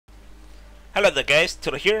Hello there guys,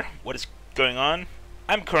 Tolo here. What is going on?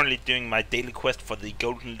 I'm currently doing my daily quest for the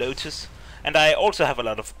Golden Lotus, and I also have a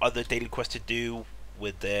lot of other daily quests to do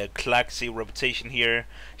with the Galaxy reputation here,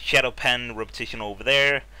 Shadow Pen reputation over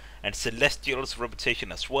there, and Celestial's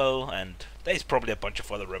reputation as well, and there's probably a bunch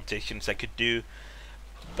of other reputations I could do.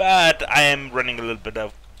 But I am running a little bit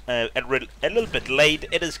of a little bit late.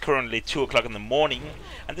 It is currently 2 o'clock in the morning,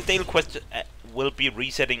 and the daily quest will be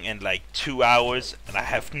resetting in like 2 hours, and I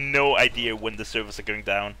have no idea when the servers are going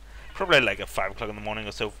down. Probably like at 5 o'clock in the morning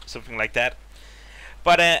or so, something like that.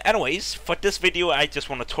 But anyways, for this video I just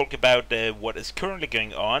want to talk about what is currently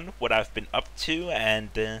going on, what I've been up to,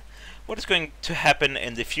 and what is going to happen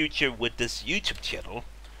in the future with this YouTube channel.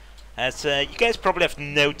 As you guys probably have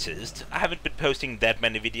noticed, I haven't been posting that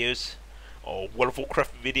many videos, or World of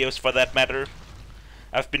Warcraft videos for that matter.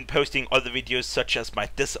 I've been posting other videos such as my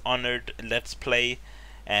Dishonored Let's Play,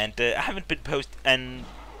 and I haven't been and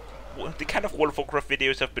the kind of World of Warcraft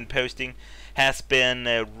videos I've been posting has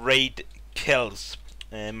been raid kills.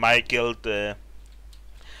 My guild,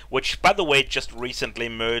 which by the way just recently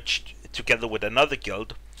merged together with another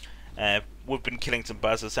guild. We've been killing some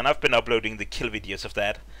bosses, and I've been uploading the kill videos of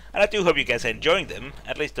that, and I do hope you guys are enjoying them.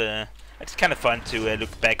 At least it's kind of fun to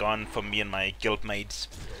look back on for me and my guild mates.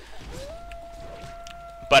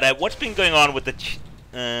 But what's been going on with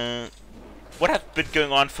the what has been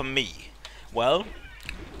going on for me? Well,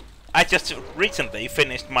 I just recently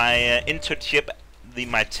finished my internship,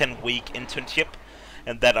 my 10-week internship,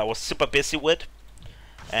 and that I was super busy with.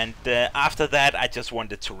 And after that I just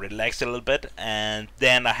wanted to relax a little bit, and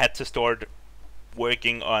then I had to start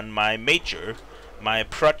working on my major, my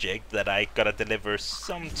project that I gotta deliver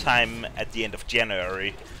sometime at the end of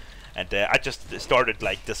January. And I just started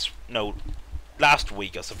like last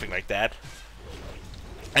week or something like that.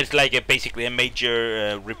 It's like basically a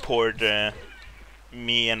major report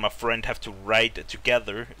me and my friend have to write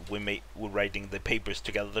together. We're writing the papers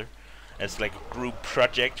together. It's like a group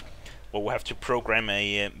project where we have to program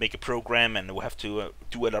make a program, and we have to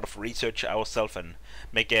do a lot of research ourselves and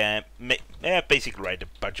basically write a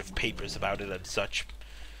bunch of papers about it and such.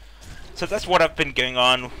 So that's what I've been going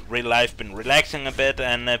on. Real life, been relaxing a bit,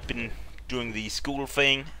 and I've been doing the school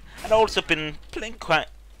thing, and also been playing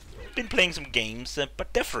some games,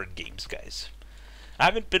 but different games, guys. I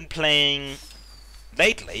haven't been playing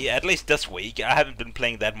lately, at least this week. I haven't been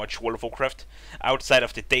playing that much World of Warcraft outside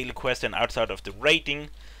of the daily quest and outside of the raiding.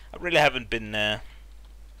 I really haven't been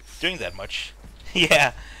doing that much.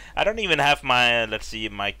 Yeah, I don't even have my let's see,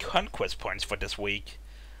 my conquest points for this week.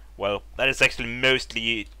 Well, that is actually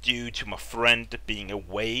mostly due to my friend being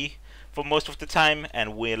away for most of the time,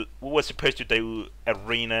 and we were supposed to do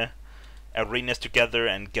arenas together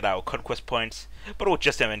and get our conquest points, but we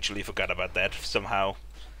just eventually forgot about that somehow.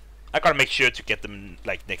 I gotta make sure to get them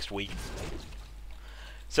like next week.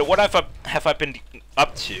 So what have I been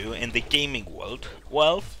up to in the gaming world?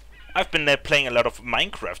 Well, I've been playing a lot of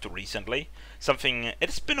Minecraft recently.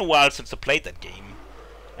 It's been a while since I played that game,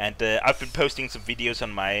 and I've been posting some videos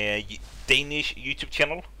on my Danish YouTube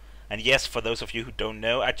channel. And yes, for those of you who don't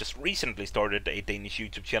know, I just recently started a Danish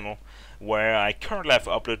YouTube channel where I currently have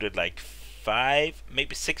uploaded like 5,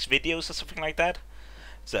 maybe 6 videos or something like that.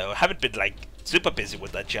 So I haven't been like super busy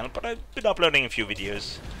with that channel, but I've been uploading a few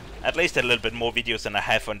videos, at least a little bit more videos than I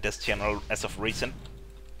have on this channel as of recent.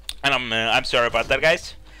 And I'm sorry about that,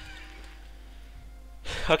 guys.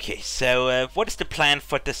 Okay, so what is the plan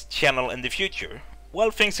for this channel in the future?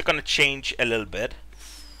 Well, things are gonna change a little bit.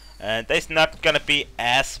 There's not gonna be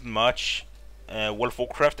as much World of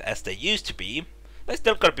Warcraft as there used to be. There's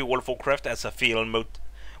still gonna be World of Warcraft as I feel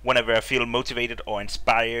whenever I feel motivated or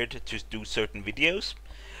inspired to do certain videos.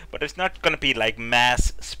 But it's not gonna be like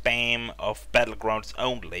mass spam of Battlegrounds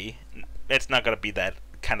only. It's not gonna be that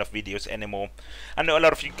kind of videos anymore. I know a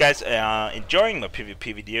lot of you guys are enjoying my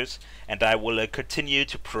PvP videos, and I will continue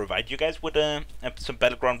to provide you guys with some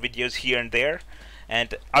Battleground videos here and there.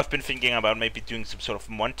 And I've been thinking about maybe doing some sort of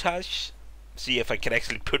montage, see if I can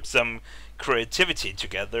actually put some creativity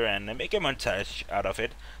together and make a montage out of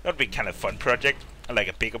it. That would be kind of fun project, like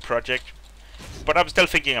a bigger project. But I'm still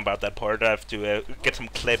thinking about that part. I have to get some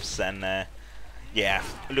clips and yeah,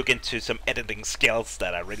 look into some editing skills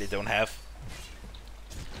that I really don't have.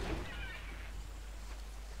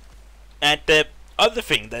 And the other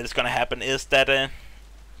thing that is gonna happen is that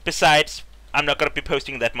besides, I'm not gonna be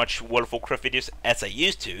posting that much World of Warcraft videos as I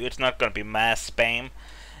used to. It's not gonna be mass spam.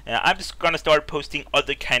 I'm just gonna start posting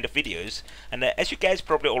other kind of videos. And as you guys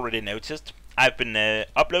probably already noticed, I've been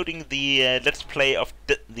uploading the Let's Play of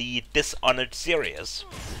the Dishonored series,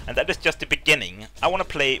 and that is just the beginning. I want to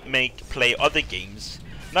play other games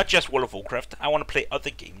not just World of Warcraft. I want to play other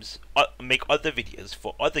games, make other videos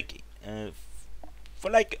for other games, for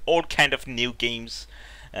like all kind of new games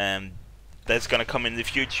that's gonna come in the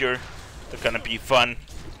future. They're gonna be fun.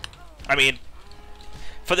 I mean,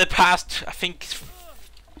 for the past, I think,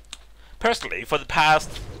 personally, for the past,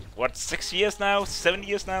 what, 6 years now? 7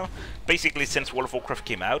 years now? Basically since World of Warcraft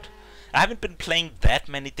came out, I haven't been playing that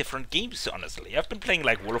many different games, honestly. I've been playing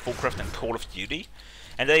like World of Warcraft and Call of Duty,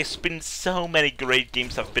 and there's been so many great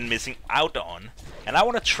games I've been missing out on, and I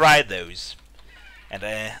want to try those.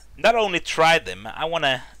 And not only try them, I want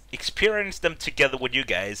to experience them together with you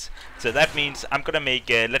guys. So that means I'm gonna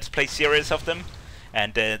make a Let's Play series of them,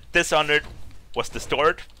 and Dishonored was the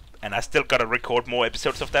start, and I still gotta record more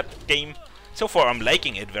episodes of that game. So far I'm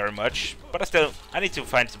liking it very much, but I need to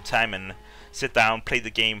find some time and sit down, play the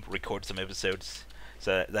game, record some episodes,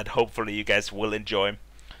 so that hopefully you guys will enjoy.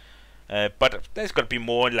 But there's gonna be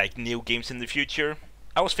more like new games in the future.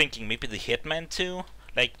 I was thinking maybe the Hitman 2,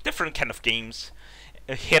 like different kind of games.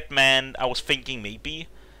 Hitman, I was thinking maybe.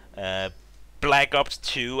 Black Ops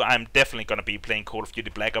 2, I'm definitely gonna be playing Call of Duty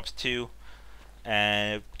Black Ops 2.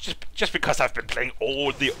 Just because I've been playing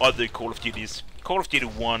all the other Call of Duties. Call of Duty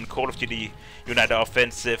 1, Call of Duty United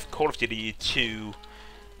Offensive, Call of Duty 2,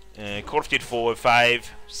 Call of Duty 4,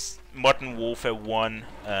 5, Modern Warfare 1,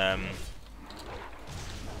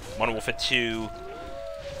 Modern Warfare 2,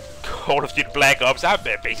 Call of Duty Black Ops. I've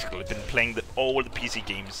basically been playing all the PC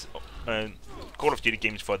games, Call of Duty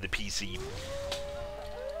games for the PC.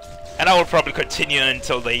 And I will probably continue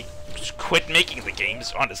until they quit making the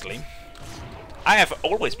games, honestly. I have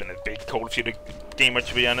always been a big Call of Duty gamer,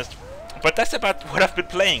 to be honest. But that's about what I've been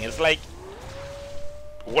playing. It's like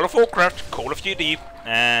World of Warcraft, Call of Duty,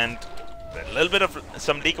 and a little bit of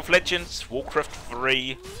some League of Legends, Warcraft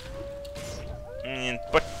 3.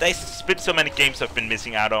 But there's been so many games I've been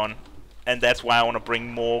missing out on, and that's why I want to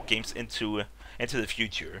bring more games into the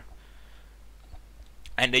future.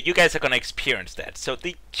 And you guys are gonna experience that. So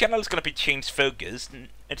the channel is gonna be changed focus.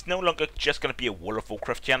 It's no longer just gonna be a World of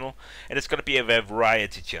Warcraft channel, and it's gonna be a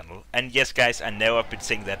variety channel. And yes, guys, I know I've been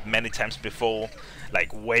saying that many times before,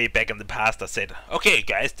 like way back in the past. I said, okay,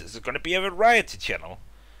 guys, this is gonna be a variety channel.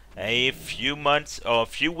 A few months or a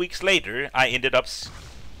few weeks later, I ended up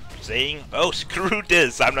saying, oh, screw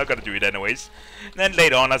this, I'm not gonna do it anyways. And then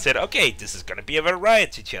later on, I said, okay, this is gonna be a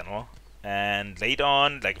variety channel. And later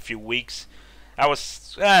on, like a few weeks, I was,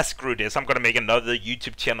 screw this, I'm gonna make another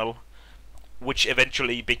YouTube channel, which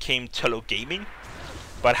eventually became ToloDK.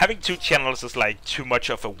 But having two channels is like too much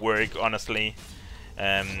of a work, honestly.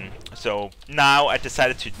 So now I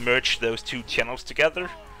decided to merge those two channels together,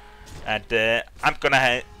 and I'm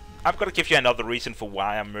gonna give you another reason for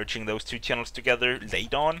why I'm merging those two channels together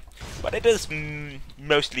later on. But it is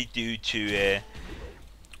mostly due to,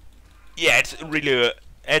 yeah, it's really,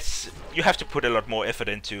 you have to put a lot more effort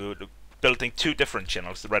into building two different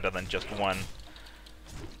channels rather than just one.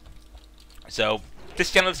 So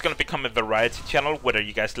this channel is going to become a variety channel, whether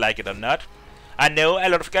you guys like it or not. I know a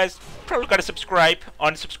lot of guys probably gotta subscribe,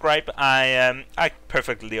 unsubscribe. I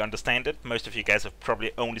perfectly understand it. Most of you guys have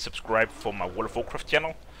probably only subscribed for my World of Warcraft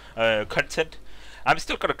channel content. I'm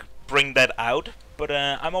still gonna bring that out, but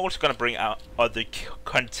I'm also gonna bring out other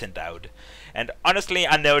content out. And honestly,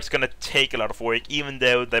 I know it's gonna take a lot of work, even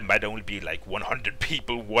though there might only be like 100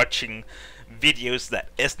 people watching videos that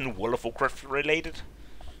isn't World of Warcraft related.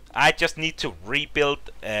 I just need to rebuild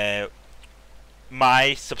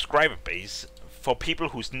my subscriber base for people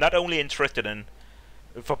who's not only interested in,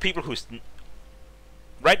 for people who's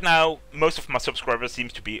right now, most of my subscribers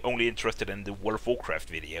seems to be only interested in the World of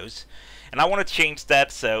Warcraft videos, and I want to change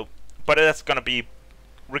that. So, but that's gonna be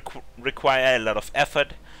require a lot of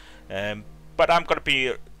effort. But I'm gonna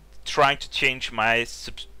be trying to change my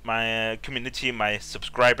community, my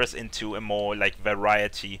subscribers, into a more like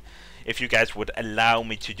variety, if you guys would allow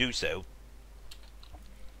me to do so.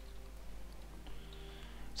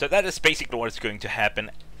 So that is basically what is going to happen.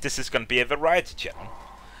 This is going to be a variety channel,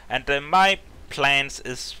 and my plans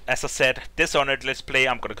is, as I said, Dishonored Let's Play.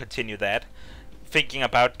 I'm going to continue that. Thinking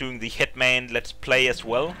about doing the Hitman Let's Play as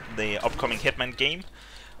well, the upcoming Hitman game.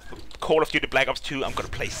 Call of Duty Black Ops 2, I'm going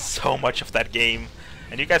to play so much of that game.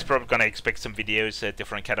 And you guys probably going to expect some videos,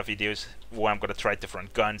 different kind of videos, where I'm going to try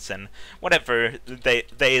different guns and whatever there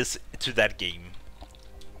is to that game.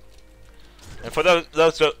 And for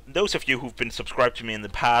those of you who've been subscribed to me in the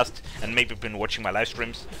past and maybe been watching my live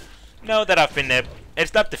streams, know that I've been,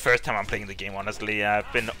 it's not the first time I'm playing the game, honestly.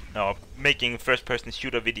 I've been making first-person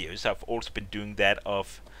shooter videos. I've also been doing that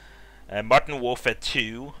of Modern Warfare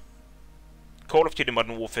 2, Call of Duty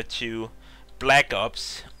Modern Warfare 2, Black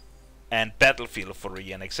Ops, and Battlefield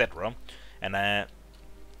 3, and etc. And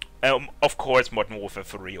Of course, Modern Warfare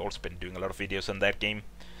 3, also been doing a lot of videos on that game,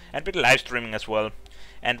 and been live streaming as well.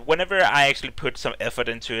 And whenever I actually put some effort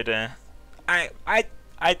into it,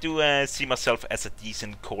 I do see myself as a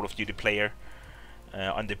decent Call of Duty player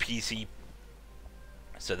on the PC.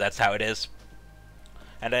 So that's how it is,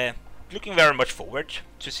 and looking very much forward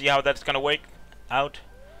to see how that's gonna work out.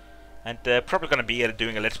 And probably gonna be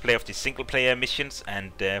doing a let's play of the single player missions,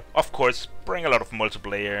 and of course bring a lot of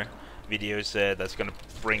multiplayer videos that's gonna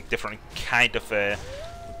bring different kind of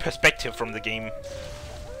perspective from the game.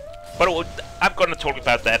 But I'm gonna talk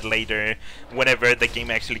about that later, whenever the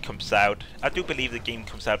game actually comes out. I do believe the game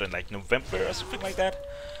comes out in like November or something like that.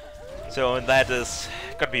 So that is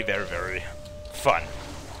gonna be very, very fun.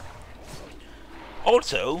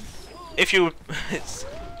 Also, if you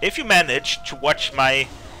if you manage to watch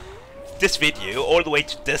this video all the way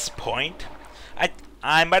to this point,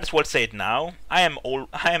 I might as well say it now. I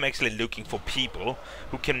am actually looking for people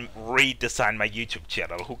who can redesign my YouTube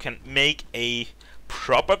channel, who can make a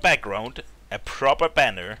proper background, a proper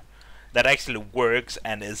banner that actually works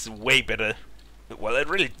and is way better. Well, it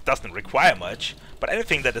really doesn't require much, but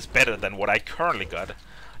anything that is better than what I currently got,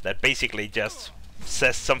 that basically just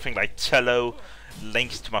says something like Tolo,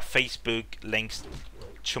 links to my Facebook, links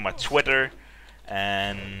to my Twitter,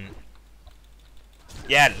 and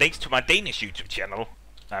yeah, links to my Danish YouTube channel.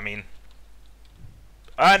 I mean,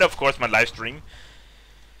 and of course my live stream,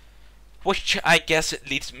 which I guess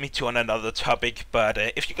leads me to another topic. But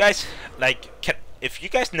if you guys if you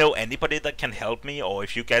guys know anybody that can help me, or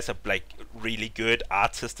if you guys are like really good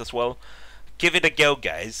artists as well, give it a go,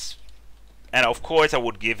 guys. And of course I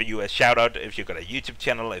would give you a shout out if you got a YouTube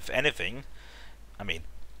channel, if anything. I mean,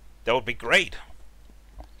 that would be great.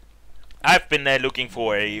 I've been looking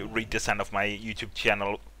for a redesign of my YouTube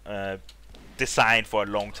channel design for a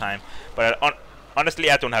long time, but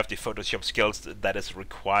honestly I don't have the Photoshop skills that is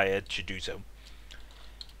required to do so.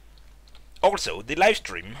 Also, the live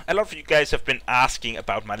stream. A lot of you guys have been asking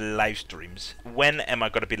about my live streams. When am I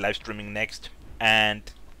gonna be live streaming next? And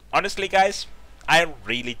honestly, guys, I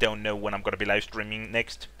really don't know when I'm gonna be live streaming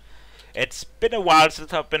next. It's been a while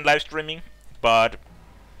since I've been live streaming, but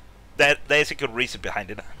there's a good reason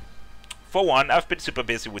behind it. For one, I've been super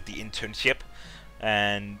busy with the internship,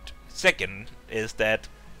 and second is that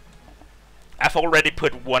I've already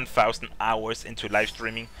put 1,000 hours into live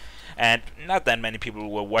streaming, and not that many people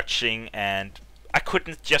were watching, and I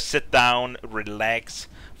couldn't just sit down, relax,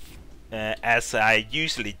 as I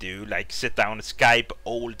usually do, like sit down and Skype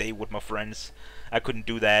all day with my friends. I couldn't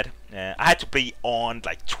do that. I had to be on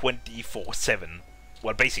like 24/7.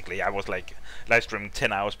 Well, basically I was like live streaming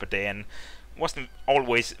 10 hours per day, and wasn't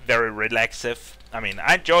always very relaxive. I mean,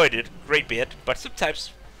 I enjoyed it a great bit, but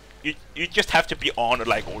sometimes you just have to be on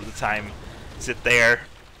like all the time, sit there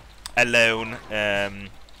alone,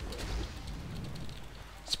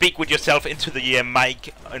 speak with yourself into the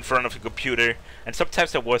mic in front of the computer, and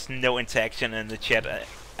sometimes there was no interaction in the chat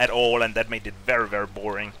at all, and that made it very, very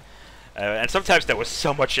boring. And sometimes there was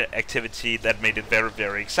so much activity that made it very,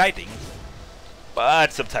 very exciting,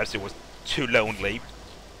 but sometimes it was too lonely.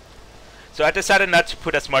 So I decided not to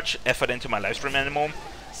put as much effort into my live stream anymore,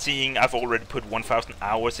 seeing I've already put 1,000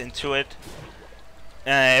 hours into it.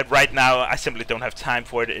 Right now I simply don't have time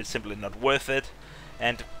for it. It's simply not worth it.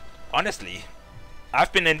 And honestly,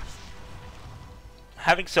 I've been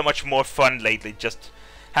having so much more fun lately.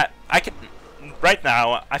 Right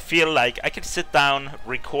now I feel like I can sit down,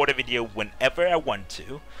 record a video whenever I want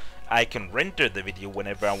to. I can render the video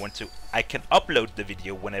whenever I want to. I can upload the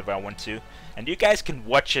video whenever I want to, and you guys can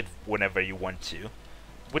watch it whenever you want to.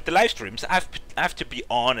 With the live streams, I have to be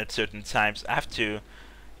on at certain times. I have to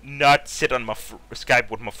not sit on my Skype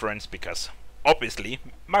with my friends, because obviously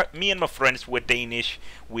me and my friends, we're Danish.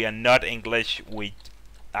 We are not English.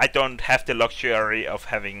 I don't have the luxury of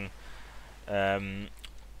having my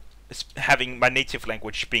native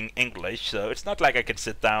language being English, so it's not like I can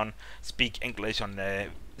sit down, speak English on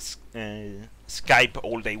Skype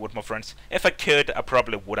all day with my friends. If I could, I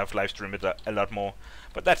probably would have live streamed it a lot more,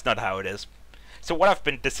 but that's not how it is. So what I've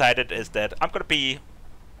been decided is that I'm gonna be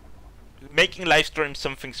making live streams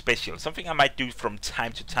something special, something I might do from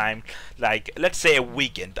time to time. Like, let's say a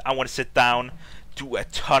weekend, I want to sit down, do a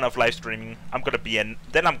ton of live streaming.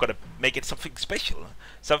 Then I'm gonna make it something special.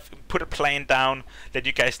 Put a plan down, let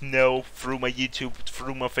you guys know through my YouTube,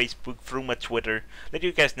 through my Facebook, through my Twitter. Let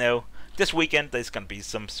you guys know this weekend there's gonna be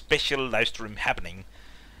some special live stream happening.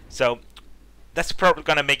 So that's probably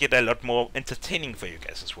gonna make it a lot more entertaining for you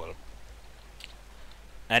guys as well.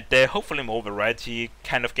 And hopefully more variety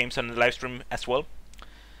kind of games on the live stream as well.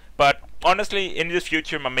 But honestly, in the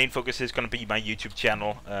future, my main focus is going to be my YouTube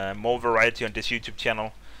channel. More variety on this YouTube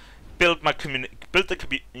channel. build build the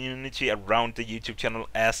community around the YouTube channel,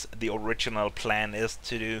 as the original plan is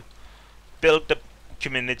to do. Build the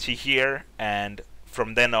community here, and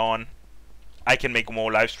from then on I can make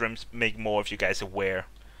more live streams, make more of you guys aware.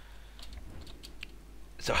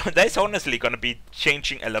 So that's honestly gonna be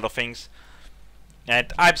changing a lot of things,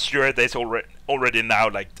 and I'm sure there's already now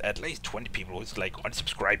like at least 20 people who's like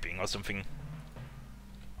unsubscribing or something.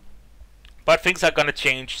 But things are gonna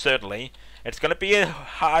change, certainly. It's gonna be a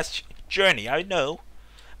harsh journey, I know,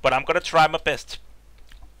 but I'm gonna try my best.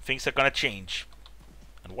 Things are gonna change.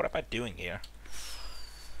 And what am I doing here?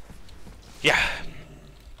 Yeah.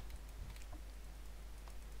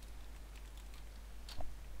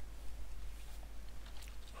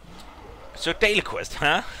 So daily quest,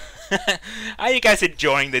 huh? Are you guys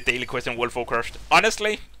enjoying the daily quest in World of Warcraft?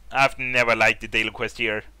 Honestly, I've never liked the daily quest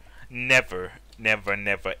here. Never, never,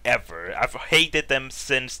 never, ever. I've hated them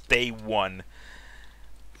since day one.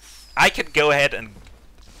 I can go ahead and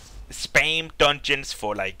spam dungeons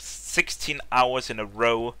for like 16 hours in a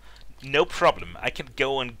row. No problem. I can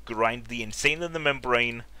go and grind the Insane in the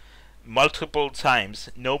Membrane multiple times.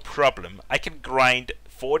 No problem. I can grind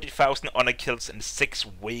 40,000 honor kills in 6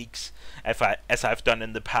 weeks, as I've done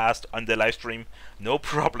in the past on the live stream. No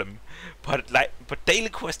problem. But daily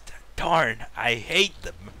quest, darn, I hate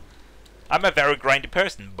them. I'm a very grindy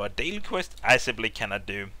person, but daily quest I simply cannot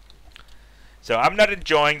do. So I'm not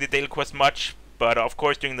enjoying the daily quest much, but of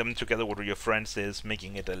course doing them together with your friends is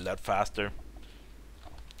making it a lot faster.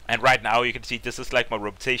 And right now you can see this is like my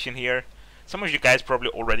reputation here. Some of you guys probably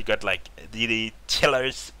already got like the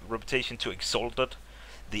Tiller's reputation to Exalted,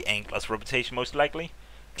 the Angler's reputation most likely.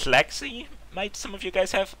 Claxy might some of you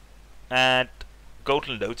guys have, and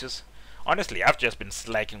Golden Lotus. Honestly, I've just been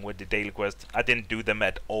slacking with the daily quest. I didn't do them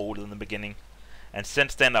at all in the beginning, and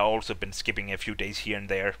since then I've also been skipping a few days here and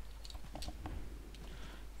there.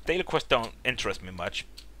 Daily quests don't interest me much,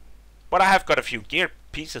 but I have got a few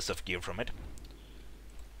pieces of gear from it.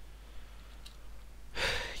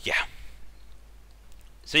 Yeah.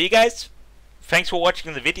 So you guys, thanks for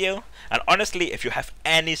watching the video, and honestly, if you have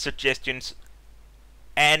any suggestions,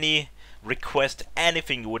 any request,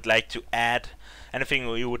 anything you would like to add, anything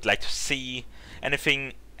you would like to see,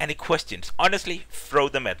 any questions, honestly, throw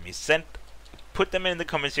them at me. Put them in the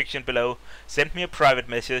comment section below. Send me a private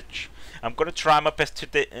message. I'm gonna try my best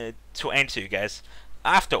to answer you guys.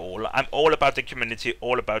 After all, I'm all about the community,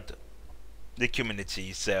 all about the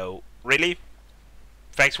community. So really,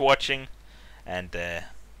 thanks for watching, and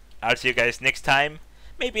I'll see you guys next time.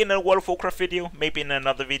 Maybe in a World of Warcraft video, maybe in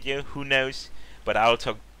another video, who knows. But I'll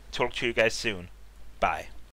talk to you guys soon. Bye.